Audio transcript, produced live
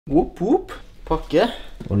Whoop, whoop. Pakke.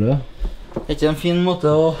 Ola. Ikke en fin måte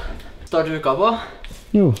å starte uka på?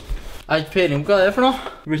 Jo. Jeg har ikke peiling på hva det er for noe.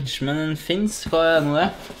 Richmond and Fins, hva er nå det?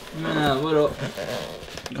 Men det er bare å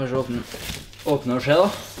kanskje åpne og se da.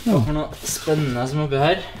 Hva for noe spennende som er oppi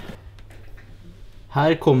her.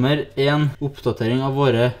 Her kommer en oppdatering av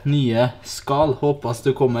våre nye skal. Håper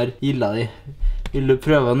du kommer gilda di. Vil du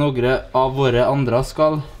prøve noen av våre andre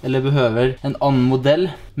skal, eller behøver en annen modell,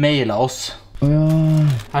 maila oss.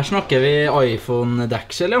 Her snakker vi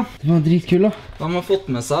iPhone-deksel, ja. Det var dritkul da. De har fått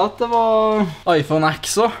med seg at det var iPhone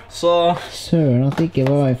X også, så... Søren at det ikke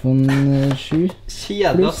var iPhone 7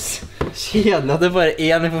 Kjedelig at det er bare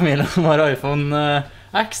én i familien som har iPhone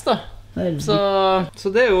X da.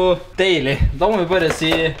 Så det er jo deilig. Da må vi bare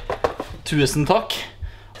si tusen takk.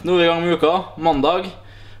 Nå er vi i gang med uka, mandag.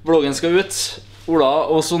 Vloggen skal ut. Ola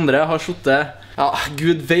og Sondre har suttet, ja,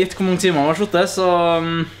 Gud vet hvor mange timer de har suttet, så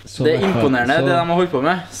det er imponerende det de har holdt på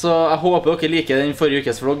med. Så jeg håper dere liker den forrige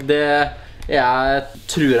ukes vlogg. Det jeg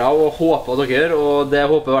tror jeg og håper dere gjør, og det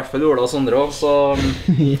håper i hvert fall Ola og Sondre også.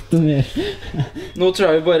 Nå tror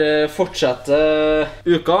jeg vi bare fortsetter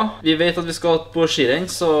uka. Vi vet at vi skal på skirenn,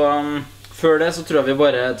 så før det så tror jeg vi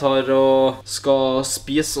bare tar og skal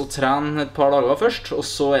spise og trene et par dager først, og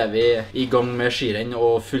så er vi i gang med skirenn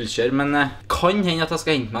og fullkjør. Men kan hende at jeg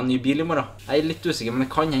skal hente meg en ny bil i morgen. Jeg er litt usikker, men det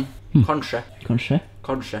kan hende. Kanskje. Kanskje.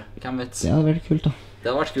 Hvem vet? Det hadde vært kult da. Det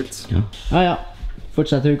hadde vært kult. Ja.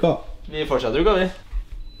 Fortsetter uka. Vi fortsetter uka, vi.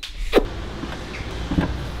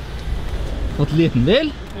 Fått liten bil.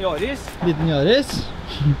 Yaris. Liten Yaris.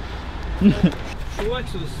 Så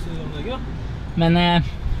eksosanlegg da. Men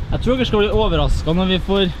jeg tror dere skal bli overrasket når vi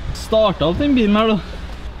får startet opp den bilen her da.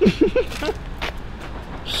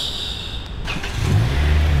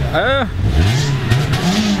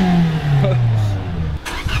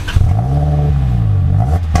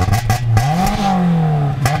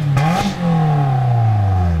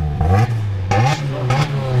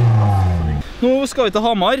 Nå skal vi til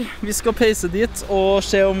Hamar. Vi skal peise dit og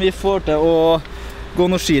se om vi får til å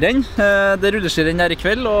gå noe skirenn. Det ruller skirenn der i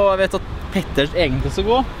kveld, og jeg vet at Petters egentlig skal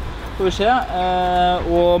gå. Får vi se.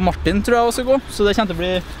 Og Martin tror jeg også skal gå, så det kommer til å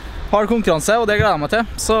bli hard konkurranse, og det gleder jeg meg til.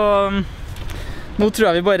 Så nå tror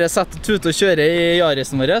jeg vi bare setter tute og kjøre i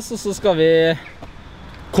Yarisen vår, og så skal vi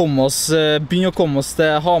begynne å komme oss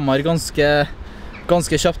til Hamar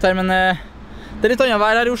ganske kjapt her. Men det er litt annet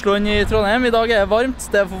vær her i Oslo enn i Trondheim. I dag er det varmt.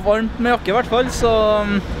 Det er for varmt med jakke i hvert fall, så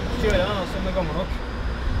kjører jeg da, som er gammel nok.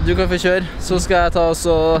 Du kan få kjøre, så skal jeg ta og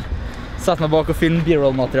sette meg bak og filme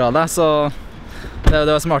B-roll-materialet, så det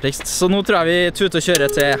var smartigst. Så nå tror jeg vi tuter og kjører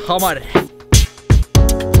til Hamar.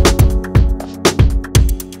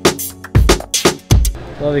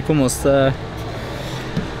 Da har vi kommet oss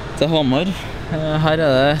til Hamar. Her er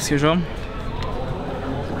det, skal vi se.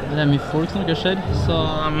 Det er mye folk når det skjer, så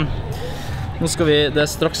nå skal vi, det er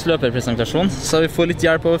straks løperpresentasjon, så vi får litt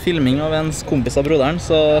hjelp av filming av en kompis av broderen,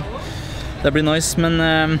 så det blir nice. Men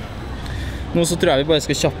nå så tror jeg vi bare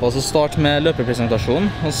skal kjappe oss og starte med løperpresentasjonen,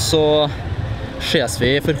 og så ses vi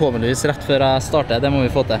forhåpentligvis rett før jeg starter. Det må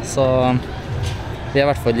vi få til, så vi er i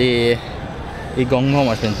hvert fall i gang med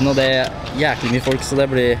Hamarsprinten, og det er jæklig mye folk, så det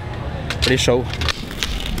blir show.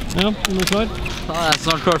 Ja, er du klar? Da er jeg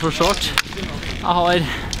snart klar for short.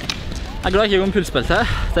 Jeg er glad ikke å gå med pulsbelte.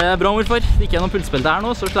 Det er bra hvorfor det ikke er noen pulsbelte her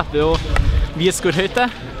nå, så slipper vi å vise hvor høyt det.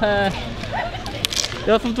 Jeg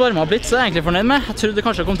har fått varmet opp litt, så jeg er egentlig fornøyd med. Jeg trodde det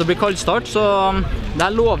kanskje kom til å bli kaldstart, så det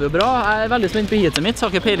her lover jo bra. Jeg er veldig spent på heatet mitt, så jeg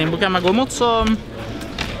har ikke peiling på hvem jeg går mot, så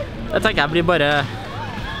jeg tenker jeg blir bare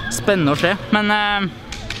spennende å se. Men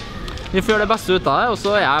vi får gjøre det beste ut av det, og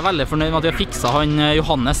så er jeg veldig fornøyd med at vi har fikset han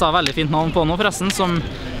Johannes, har veldig fint navn på nå forresten, som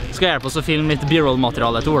skal hjelpe oss å filme litt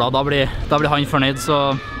B-roll-materiale til Ola. Da blir han fornøyd,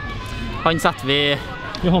 så han setter vi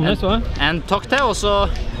Johannes, en takk til, og så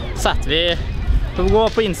setter vi, så vi går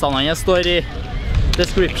på Instaen hans, står i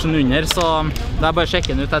description under, så det er bare å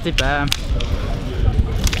sjekke den ut. Jeg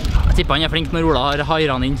tipper han er flink når Ola har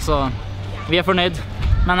hairet han inn, så vi er fornøyd.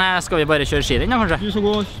 Men skal vi bare kjøre skirenn da, kanskje? Du skal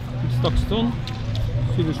gå Stakstånd,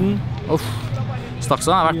 Syversen.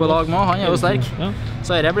 Stakstånd har vært på lag med, han er jo sterk.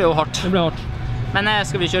 Så dette blir jo hardt. Det blir hardt. Men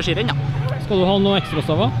skal vi kjøre skirenn, ja? Skal du ha noe ekstra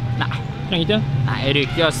stav? Nei. Trenger ikke? Nei,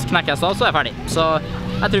 knekker jeg stav, så er jeg ferdig. Så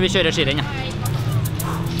jeg tror vi kjører skirenn, ja.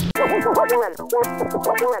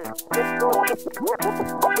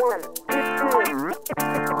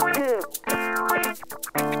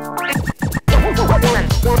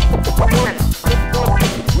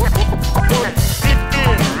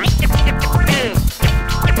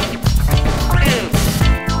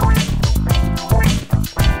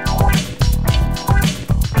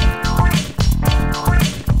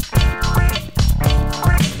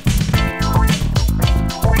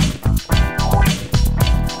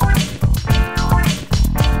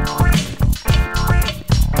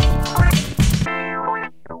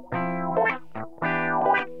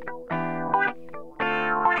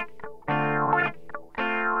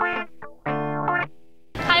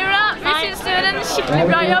 skikkelig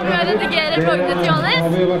bra jobb med å redigere vloggene til Johannes.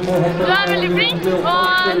 Du veldig flink, og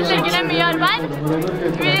du legger ned mye arbeid.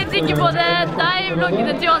 Vi digger både deg,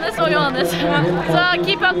 vloggene til Johannes og Johannes. Så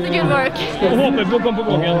keep up the good work. Og håper på å komme på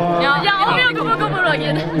vloggen. Ja, og vi håper på å komme på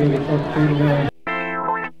vloggen.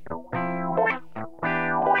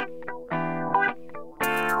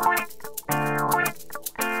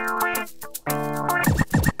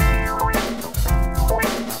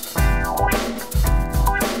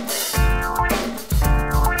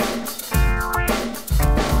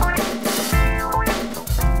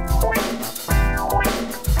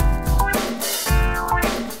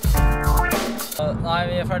 Nei,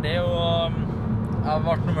 vi ferdige, og jeg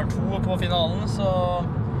ble nummer 2 på finalen, så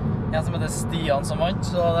en som heter Stian som vant,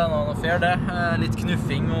 så det noe fair det. Litt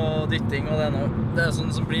knuffing og dytting, og det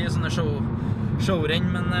sånn som blir sånne showrenn,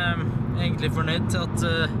 men egentlig fornøyd til at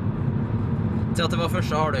det var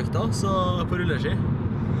første hardøkta, så på rulleski.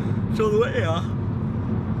 Så nå jeg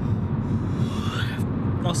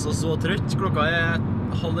altså så trøtt. Klokka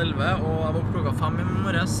 10:30, og jeg var opp klokka 5 i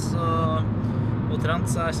morges og trent,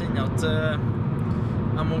 så jeg kjenner at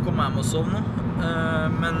jeg må komme hjem og sove nå.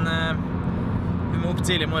 Men vi må opp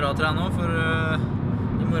tidlig i morgen og trene også, for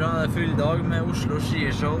i morgen det full dag med Oslo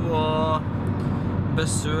skishow og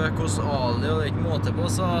besøk hos Ali, og det ikke måte på,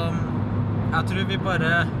 så jeg tror vi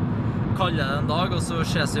bare kaller det en dag, og så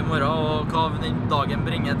ses vi i morgen, og hva den dagen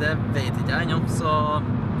bringer, det vet ikke jeg ennå, så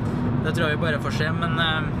det tror jeg vi bare får se, men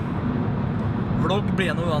vlogg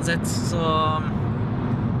blir noe uansett, så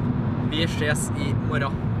vi ses i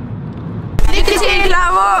morgen. Lykke til,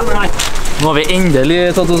 Klæbo! Nå har vi endelig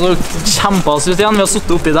tatt oss og kjempet oss ut igjen. Vi har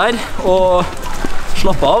suttet oppi der og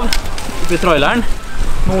slappet av oppi traileren.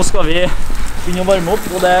 Nå skal vi begynne å varme opp,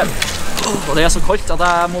 og det er så kaldt at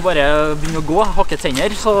jeg må bare begynne å gå, hakke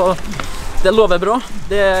tenner, så det lover bra.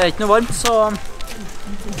 Det er ikke noe varmt, så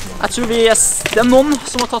jeg tror det er noen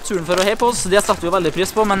som har tatt turen for å heie på oss. Det setter vi veldig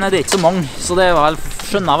pris på, men det er ikke så mange, så det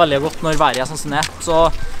skjønner jeg veldig godt når været er sånn som det er. Så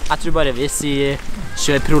jeg tror bare vi sier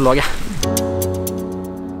kjør prologet.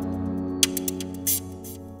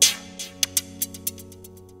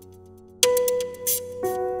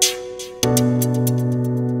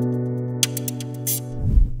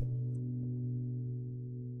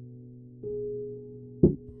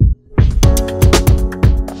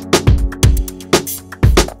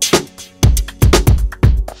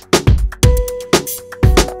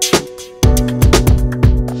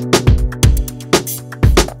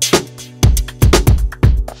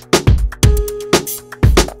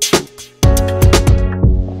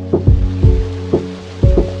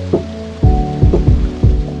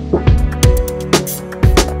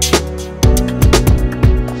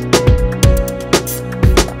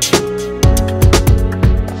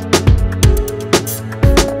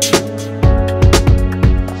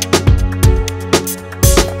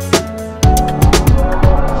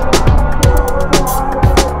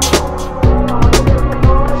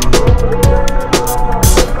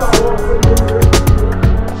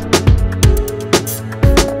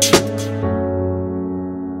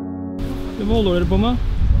 Hva holder dere på med?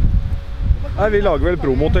 Nei, vi lager vel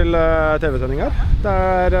promo til TV-sending her. Det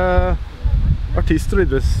er artister og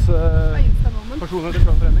idrettspersoner til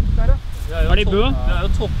trening. Der, ja. Er de bø? Vi er jo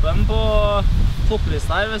toppen på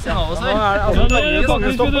topplista her ved siden av oss her. Ja, det er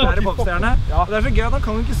mange stopper her i popstjerne. Ja. Det er så gøy at han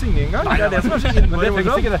kan ikke synge engang. Det er det som er så innmari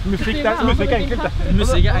morsomt. Musikk er enkelt, det.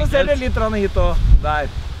 Musikk er enkelt. Så ser dere litt hit og der.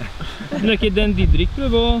 Men det er ikke den Didrik du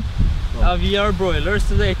er på? Ja, vi er broilers,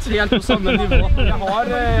 så det er ikke helt på samme nivå. Jeg har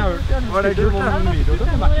hørt det. Var det kult? En video til?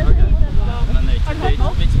 Men det er ikke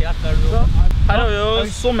helt der du er. Her har vi jo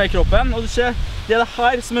sommerkroppen, og det er det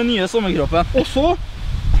her som er nye sommerkroppen. Og så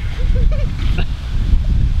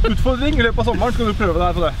utfordring i løpet av sommeren, skal du prøve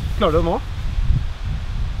deg på det. Klarer du det nå?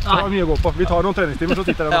 Det var mye å gå på. Vi tar noen treningstimer, så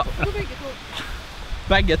sitter dere nå.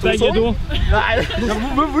 Begge to sånn? Nei. Ja,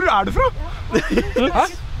 hvor er du fra? Hæ?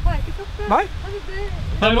 Nei?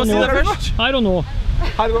 Her og nå. Her og nå.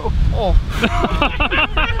 Her og nå. Åh.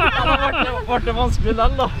 Var det vanskelig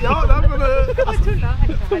den da? Ja, det er men... Jeg tuller.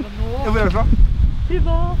 Hvor er du fra?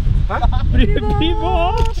 Privat. Hæ?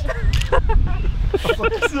 Privat!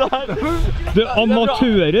 Det er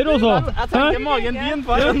amatører også. Jeg tenker magen din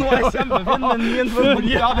på her, nå er jeg kjempefin, men min for å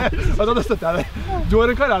bli. Ja, det støtter jeg deg. Du har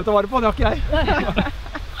en karriere til å vare på, det har ikke jeg.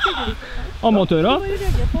 Amatører?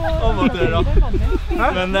 Amatører.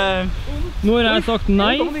 Men nå har jeg sagt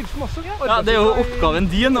nei. ja, det er jo oppgaven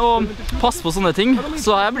din å passe på sånne ting,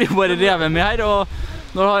 så jeg blir bare revet med her, og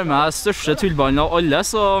når jeg har med meg største tullballen av alle,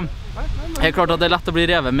 så er det klart at det er lett å bli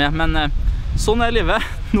revet med, men sånn er livet.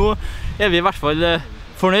 Nå er vi i hvert fall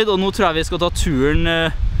fornøyd, og nå tror jeg vi skal ta turen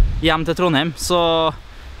hjem til Trondheim, så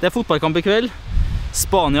det er fotballkamp i kveld.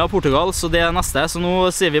 Spania og Portugal, så det er neste. Så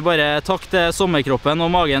nå sier vi bare takk til sommerkroppen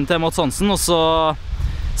og magen til Mats Hansen, og så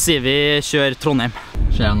sier vi kjør Trondheim.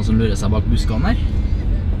 Ser jeg noe som lurer seg bak buskene her?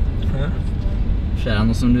 Ser jeg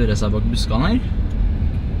noe som lurer seg bak buskene her?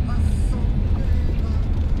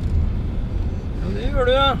 Ja, det gjør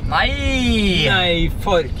du, ja. Nei! Nei,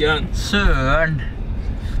 farken. Søren!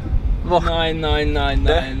 Nei.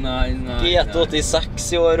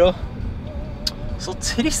 GT86 i år også. Så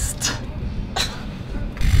trist.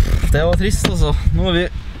 Det var trist, altså. Nå har vi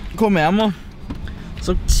kommet hjem, og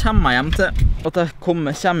så kommer jeg hjem til at jeg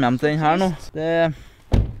kommer hjem til den her nå.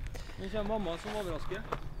 Nå kommer mamma som overrasker.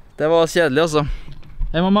 Det var kjedelig, altså.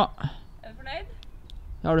 Hei, mamma. Er du fornøyd?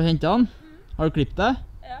 Har du hentet den? Har du klippet det?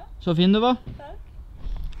 Ja. Så fin du var.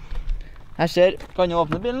 Her ser, kan du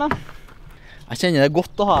åpne bilen da? Jeg kjenner det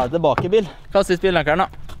godt å ha det tilbake i bil. Kast ut bilnøkkelen da.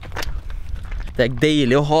 Det er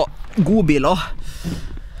deilig å ha godbiler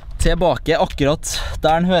tilbake akkurat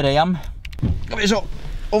der den hører hjem. Skal vi se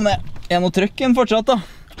om det er noe trøkk igjen fortsatt da.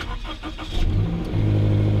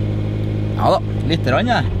 Ja da, litt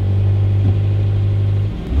rann jeg.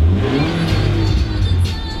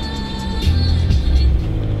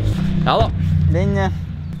 Ja da,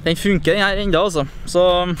 den funker den her enda altså. Så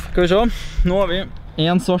skal vi se, nå har vi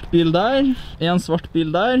en svart bil der, en svart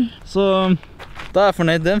bil der, så da er jeg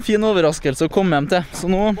fornøyd. Det er en fin overraskelse å komme hjem til. Så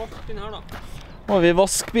nå må vi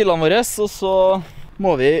vaske bilene våre, og så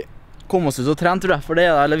må vi komme oss ut og trene, tror jeg, for det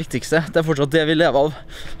er det viktigste. Det er fortsatt det vi lever av.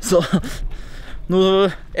 Så nå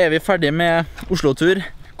er vi ferdig med Oslo-tur,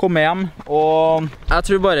 komme hjem, og jeg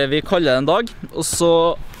tror bare vi kaller det en dag, og så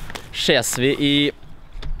ses vi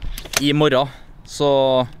i morgen, så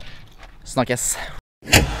snakkes.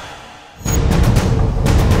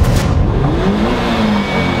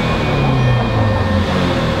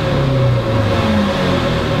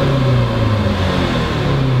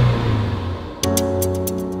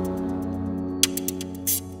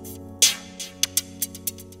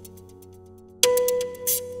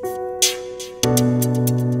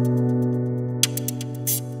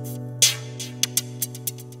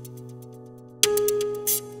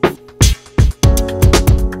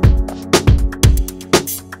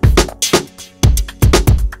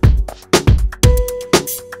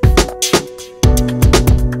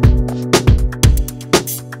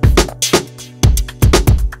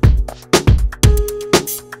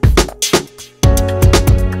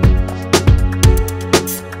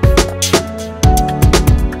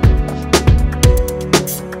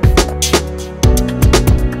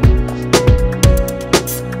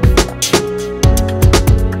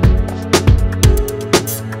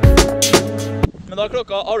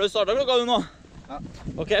 Har du startet klokka du nå? Ja.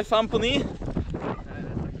 Ok, 5 på 9.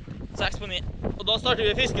 6 på 9. Og da starter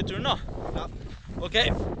vi fisketuren da. Ja. Ok.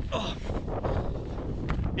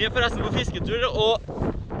 Vi er forresten på fisketur, og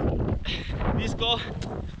vi skal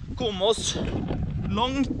komme oss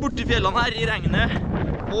langt bort til fjellene her i regnet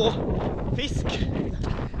og fisk.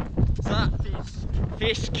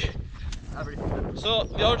 Fisk. Så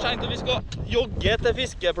vi har tenkt at vi skal jogge til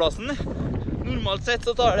fiskeplassen. Normalt sett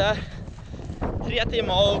så tar det 3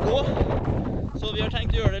 timer å gå, så vi har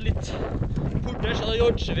tenkt å gjøre det litt fortere, så da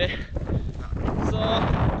jogger vi. Så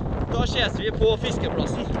da ses vi på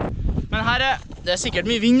fiskeplassen. Men her det er sikkert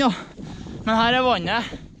mye vind da, men her er vannet,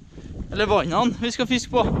 eller vannene vi skal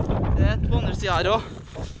fiske på. Det er på andre siden her også.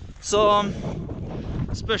 Så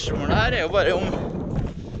spørsmålet her er jo bare om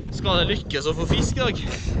skal det lykkes å få fisk i dag.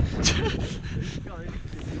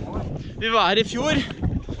 Vi var her i fjor,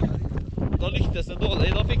 da lyktes det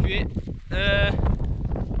dårlig, da fikk vi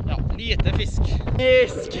ja, lite fisk.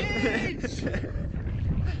 Fisk!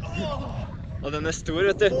 Og den er stor,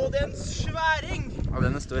 vet du. Og det er en sværing! Ja,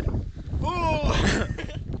 den er stor.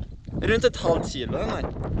 Rundt et halvt kilo, den her.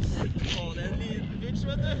 Å, det er en liten bitch,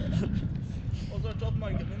 vet du. Og så har jeg tatt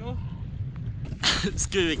marken min nå.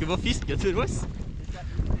 Skulle vi ikke på fisketur, boys?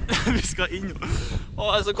 Vi skal inn.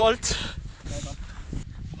 Å, det er så kaldt.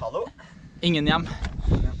 Hallo? Ingen hjem.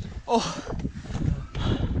 Åh.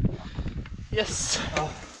 Yes.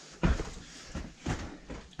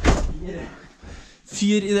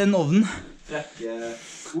 Fyr i den ovnen. Frekke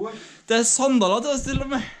sko. Det er sandaler til å stille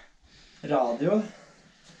med. Radio.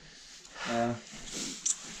 Ja,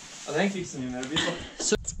 det er egentlig ikke så mye mer å by på.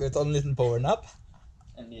 Skal vi ta en liten powernap?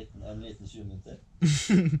 En liten 20 minutter.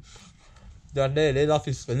 Det er deilig, da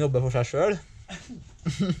fisken jobber for seg selv.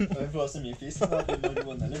 Og vi får så mye fisk, da vi må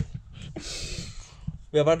roe ned litt.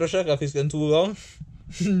 Vi har vært og sjekket fisken 2 ganger.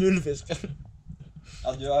 0 fisk.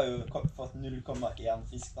 Ja, du har jo fått 0,1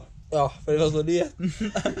 fisk da. Ja, for det var så liten.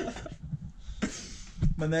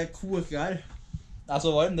 Men det koker her. Det er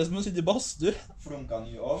så varmt, det er som å sitte i badstue. Flunka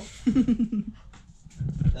ny ovn.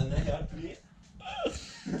 Den er helt fri.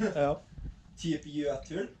 Ja. Typ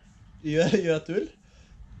gjøtull. Gjøtull.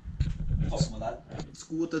 Toppmodell.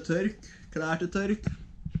 Sko til tørk, klær til tørk.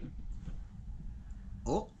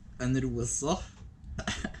 En rosa.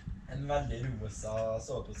 En veldig rosa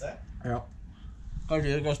sovepose. Ja.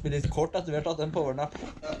 Kanskje du kan spille litt kort etter vi har tatt en powernap.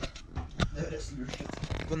 Det høres lurt ut.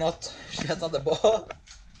 God natt. Skjett etterpå.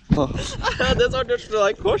 Det er så artig å slå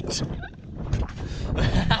deg kort.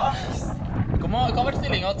 Hva har vært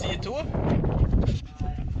stillingen? 10-2?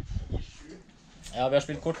 Ja, vi har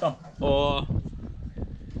spilt kort da. Og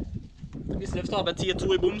Gislef taper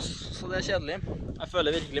 10-2 i boms, så det er kjedelig. Jeg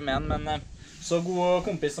føler virkelig med den, men så god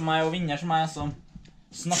kompis som meg og vinner som meg, så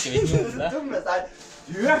snakker vi ikke om det. Dumme seg.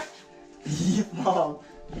 Gjør! Gi faen.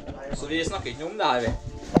 Så vi snakker ikke om det her, vi.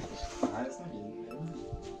 Nei, vi snakker ikke om det.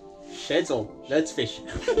 Shades all. Let's fish.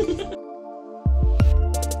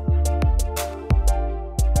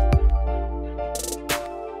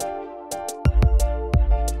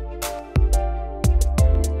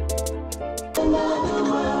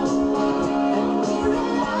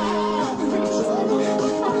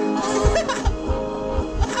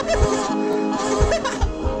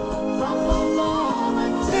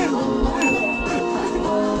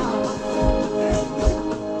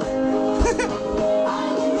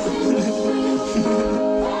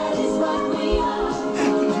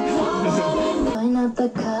 The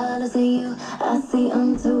colors of you, I see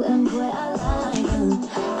them too, and boy, I like them.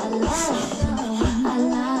 I like them, I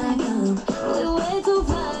like them. We're way too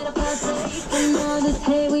far to partake in all this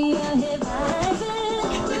hate. We are here vibing,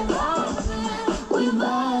 we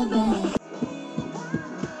vibing.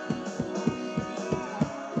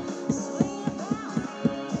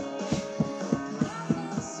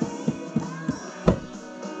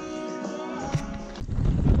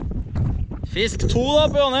 Fisk 2 da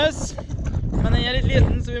på Johannes. Men den er litt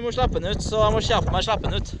liten, så vi må slippe den ut, så jeg må kjappe meg slippe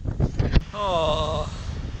den ut. Åh,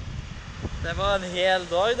 det var en hel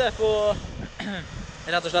dag det på,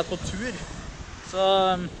 rett og slett på tur. Så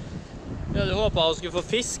vi hadde håpet å skulle få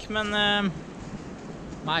fisk, men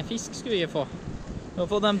nei, fisk skulle vi ikke få. Vi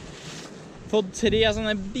har fått 3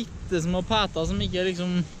 sånne bittesmå peter som ikke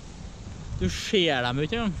liksom, du ser dem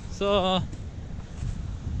ut engang. Så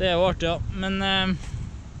det er jo artig, ja. Men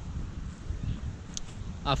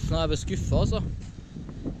nå er jeg bare skuffet, altså.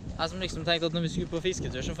 Jeg som liksom tenkte at når vi skulle på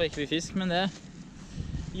fisketur, så fikk vi fisk, men det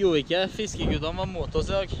gjorde ikke. Fiskeguttene var mot oss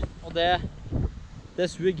i dag, og det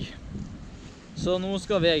sug. Så nå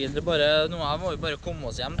skal vi egentlig bare, nå må vi bare komme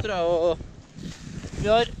oss hjem, tror jeg, og vi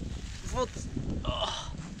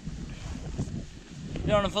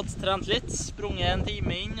har fått trent litt, sprunget en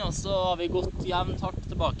time inn, og så har vi gått jevnt hardt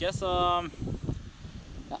tilbake, så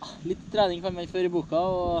ja, litt trening får man ikke før i boka,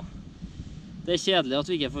 og det er kjedelig at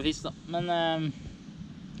vi ikke får fisk da, men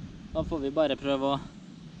da får vi bare prøve å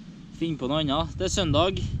finne på noe annet. Det er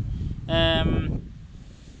søndag,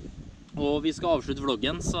 og vi skal avslutte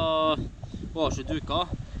vloggen, og avslutte uka.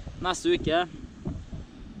 Neste uke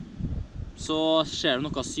så skjer det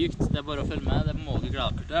noe sykt, det er bare å følge med, det må dere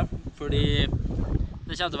glede dere til, fordi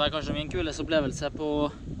det kommer til å være kanskje min kuleste opplevelse på,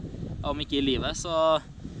 om ikke i livet, så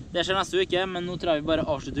det skjer neste uke, men nå tror jeg vi bare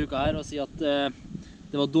avslutter uka her og sier at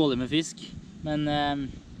det var dårlig med fisk. Men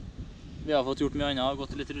vi har fått gjort mye annet,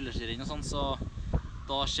 gått litt rulleskirenn og sånn, så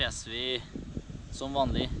da ses vi som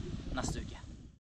vanlig neste uke.